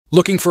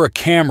Looking for a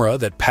camera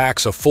that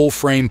packs a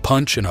full-frame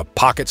punch in a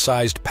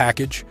pocket-sized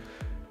package?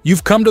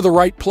 You've come to the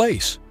right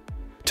place.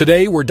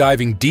 Today, we're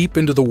diving deep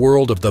into the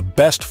world of the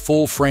best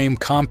full-frame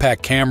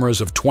compact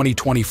cameras of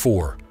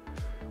 2024.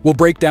 We'll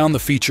break down the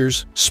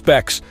features,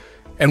 specs,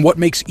 and what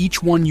makes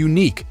each one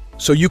unique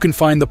so you can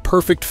find the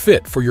perfect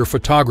fit for your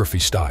photography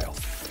style.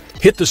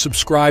 Hit the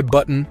subscribe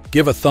button,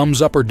 give a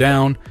thumbs up or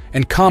down,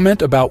 and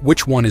comment about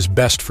which one is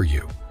best for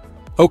you.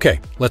 Okay,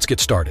 let's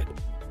get started.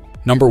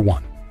 Number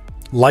 1.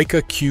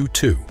 Leica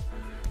Q2.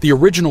 The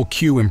original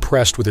Q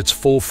impressed with its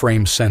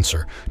full-frame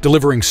sensor,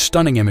 delivering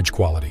stunning image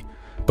quality,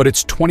 but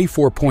its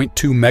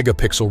 24.2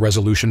 megapixel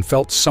resolution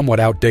felt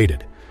somewhat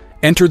outdated.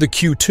 Enter the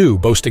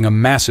Q2, boasting a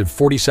massive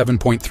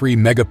 47.3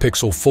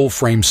 megapixel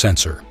full-frame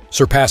sensor,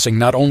 surpassing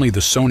not only the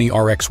Sony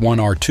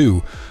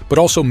RX1R2, but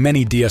also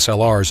many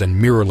DSLRs and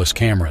mirrorless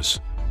cameras.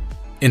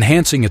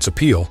 Enhancing its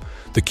appeal,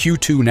 the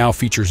Q2 now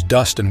features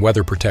dust and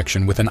weather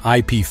protection with an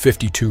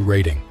IP52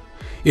 rating.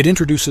 It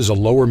introduces a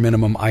lower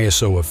minimum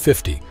ISO of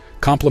 50,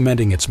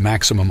 complementing its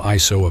maximum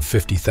ISO of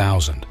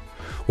 50,000.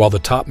 While the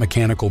top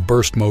mechanical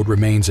burst mode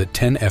remains at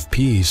 10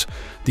 fps,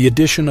 the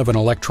addition of an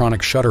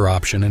electronic shutter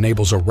option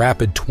enables a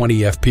rapid 20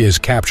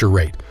 fps capture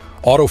rate.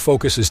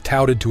 Autofocus is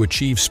touted to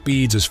achieve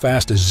speeds as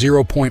fast as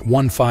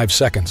 0.15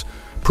 seconds,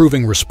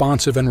 proving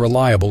responsive and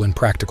reliable in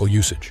practical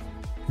usage.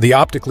 The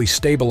optically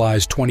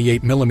stabilized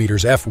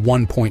 28mm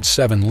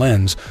f1.7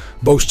 lens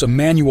boasts a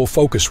manual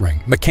focus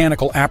ring,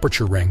 mechanical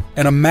aperture ring,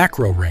 and a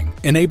macro ring,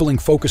 enabling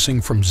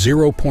focusing from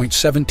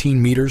 0.17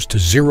 meters to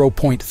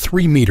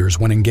 0.3 meters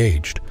when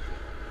engaged.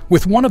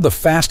 With one of the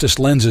fastest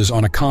lenses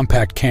on a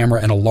compact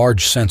camera and a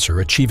large sensor,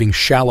 achieving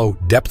shallow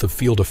depth of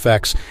field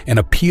effects and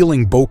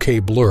appealing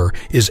bokeh blur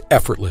is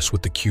effortless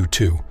with the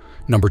Q2.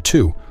 Number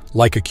 2.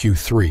 Leica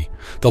Q3.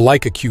 The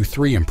Leica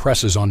Q3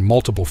 impresses on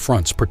multiple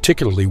fronts,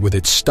 particularly with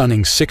its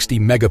stunning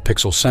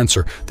 60-megapixel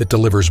sensor that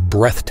delivers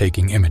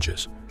breathtaking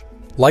images.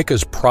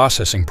 Leica's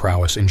processing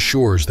prowess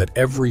ensures that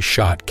every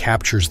shot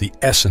captures the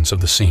essence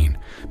of the scene,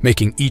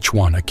 making each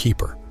one a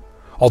keeper.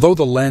 Although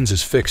the lens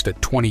is fixed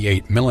at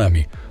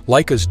 28mm,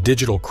 Leica's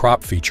digital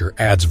crop feature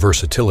adds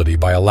versatility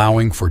by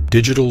allowing for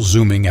digital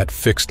zooming at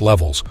fixed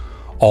levels,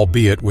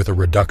 albeit with a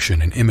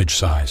reduction in image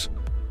size.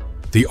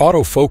 The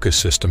autofocus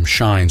system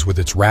shines with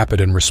its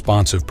rapid and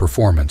responsive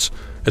performance,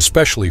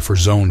 especially for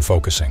zone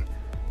focusing,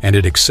 and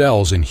it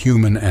excels in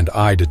human and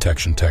eye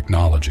detection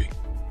technology.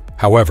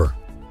 However,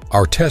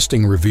 our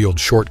testing revealed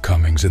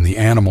shortcomings in the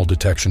animal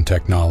detection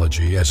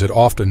technology, as it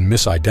often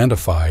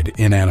misidentified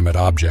inanimate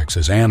objects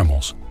as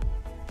animals.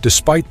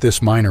 Despite this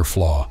minor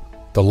flaw,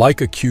 the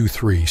Leica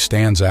Q3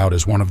 stands out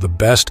as one of the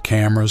best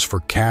cameras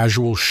for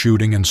casual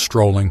shooting and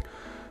strolling,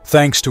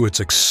 thanks to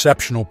its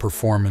exceptional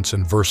performance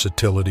and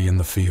versatility in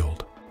the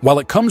field. While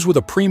it comes with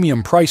a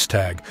premium price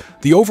tag,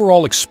 the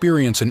overall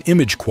experience and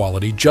image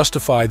quality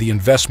justify the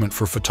investment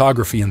for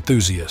photography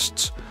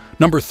enthusiasts.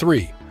 Number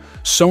 3.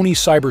 Sony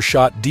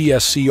CyberShot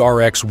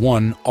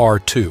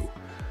DSC-RX1R2.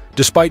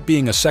 Despite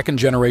being a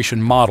second-generation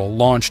model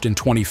launched in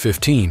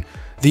 2015,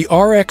 the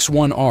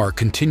RX1R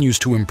continues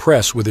to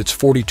impress with its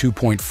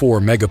 42.4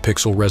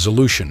 megapixel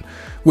resolution,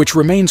 which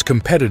remains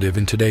competitive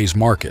in today's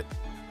market.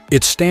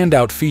 Its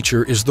standout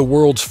feature is the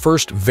world's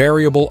first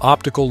variable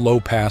optical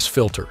low-pass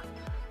filter,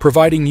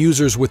 providing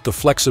users with the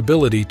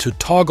flexibility to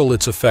toggle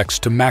its effects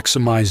to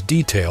maximize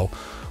detail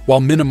while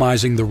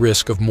minimizing the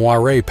risk of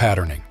moire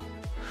patterning.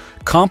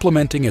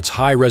 Complementing its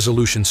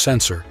high-resolution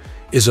sensor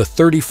is a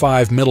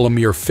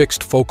 35mm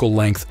fixed focal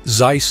length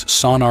Zeiss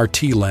Sonar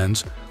T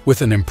lens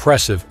with an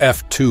impressive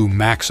f2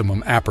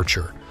 maximum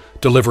aperture,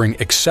 delivering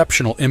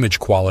exceptional image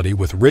quality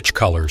with rich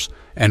colors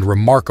and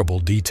remarkable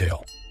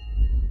detail.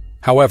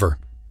 However,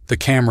 the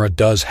camera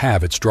does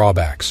have its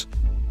drawbacks.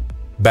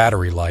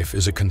 Battery life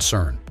is a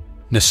concern,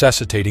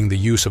 necessitating the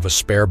use of a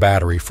spare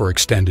battery for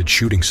extended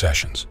shooting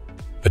sessions.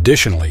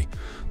 Additionally,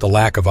 the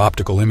lack of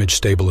optical image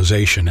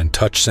stabilization and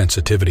touch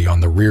sensitivity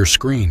on the rear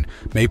screen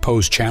may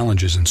pose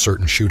challenges in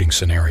certain shooting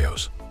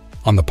scenarios.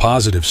 On the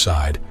positive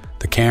side,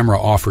 the camera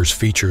offers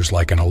features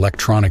like an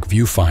electronic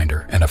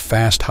viewfinder and a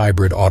fast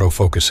hybrid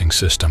autofocusing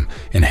system,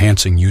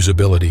 enhancing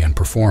usability and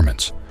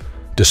performance.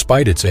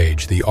 Despite its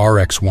age, the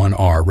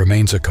RX1R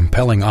remains a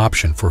compelling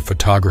option for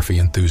photography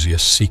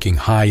enthusiasts seeking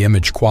high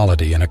image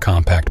quality in a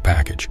compact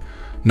package.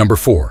 Number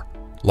 4.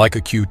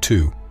 Leica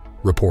Q2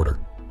 Reporter.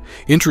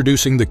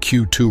 Introducing the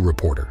Q2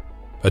 Reporter,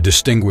 a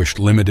distinguished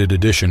limited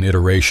edition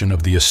iteration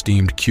of the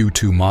esteemed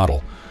Q2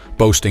 model,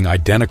 boasting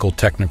identical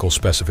technical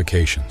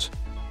specifications.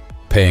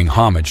 Paying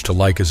homage to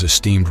Leica's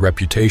esteemed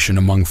reputation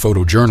among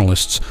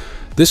photojournalists,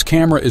 this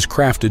camera is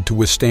crafted to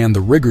withstand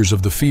the rigors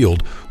of the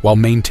field while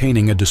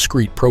maintaining a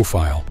discreet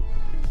profile.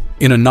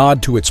 In a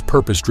nod to its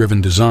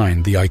purpose-driven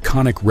design, the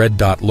iconic red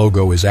dot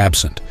logo is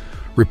absent,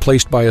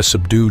 replaced by a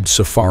subdued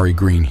safari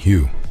green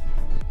hue.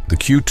 The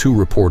Q2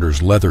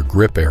 Reporter's leather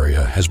grip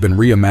area has been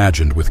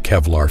reimagined with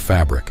Kevlar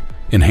fabric,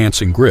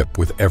 enhancing grip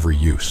with every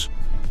use.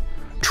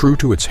 True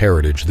to its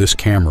heritage, this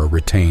camera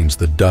retains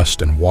the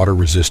dust and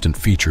water-resistant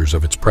features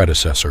of its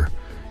predecessor,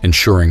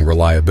 ensuring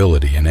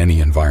reliability in any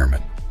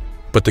environment.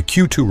 But the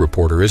Q2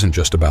 Reporter isn't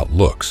just about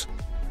looks.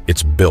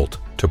 It's built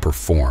to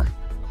perform.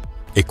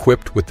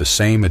 Equipped with the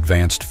same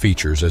advanced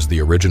features as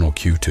the original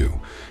Q2,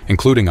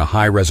 including a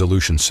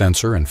high-resolution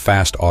sensor and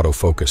fast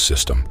autofocus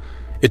system,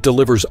 it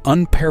delivers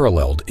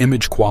unparalleled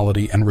image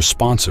quality and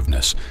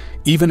responsiveness,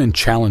 even in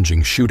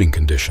challenging shooting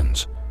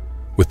conditions.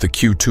 With the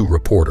Q2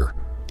 Reporter,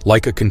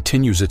 Leica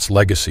continues its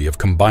legacy of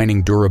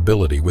combining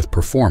durability with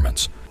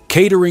performance,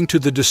 catering to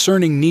the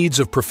discerning needs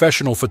of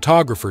professional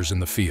photographers in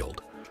the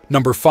field.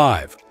 Number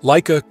 5.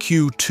 Leica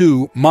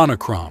Q2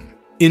 Monochrom.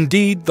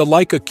 Indeed, the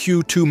Leica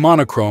Q2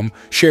 Monochrom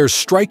shares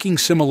striking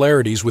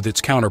similarities with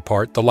its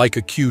counterpart, the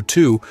Leica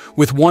Q2,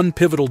 with one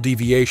pivotal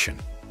deviation.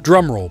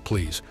 Drumroll,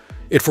 please.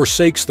 It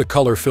forsakes the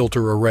color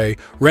filter array,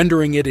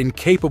 rendering it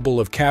incapable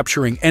of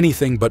capturing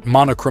anything but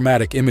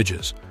monochromatic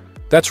images.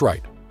 That's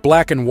right,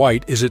 black and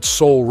white is its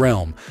sole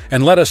realm,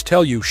 and let us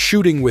tell you,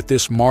 shooting with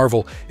this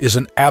marvel is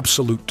an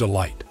absolute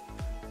delight.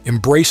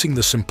 Embracing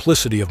the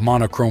simplicity of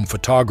monochrome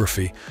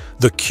photography,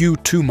 the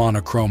Q2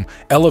 Monochrom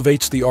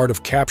elevates the art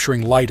of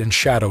capturing light and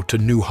shadow to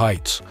new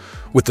heights.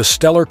 With the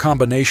stellar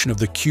combination of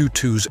the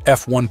Q2's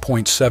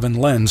f1.7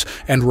 lens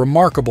and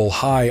remarkable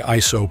high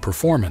ISO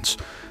performance,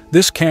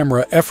 this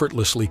camera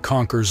effortlessly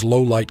conquers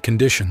low-light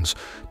conditions,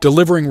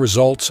 delivering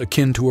results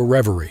akin to a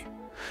reverie.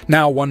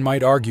 Now, one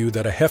might argue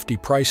that a hefty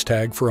price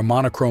tag for a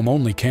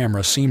monochrome-only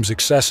camera seems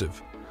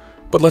excessive.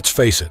 But let's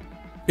face it,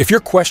 if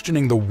you're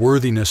questioning the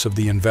worthiness of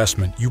the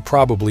investment, you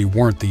probably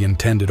weren't the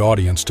intended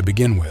audience to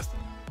begin with.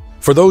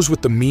 For those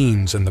with the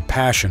means and the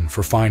passion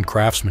for fine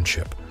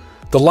craftsmanship,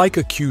 the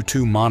Leica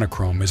Q2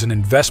 Monochrom is an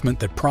investment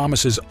that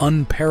promises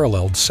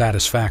unparalleled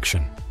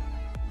satisfaction.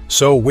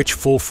 So, which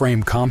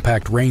full-frame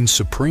compact reigns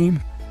supreme?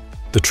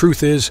 The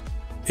truth is,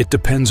 it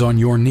depends on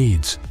your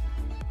needs.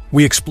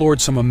 We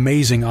explored some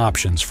amazing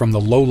options, from the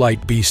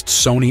low-light beast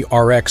Sony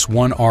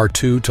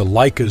RX1R2 to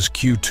Leica's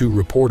Q2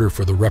 Reporter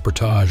for the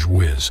reportage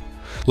whiz.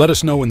 Let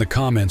us know in the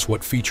comments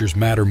what features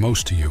matter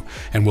most to you,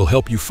 and we'll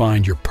help you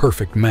find your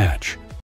perfect match.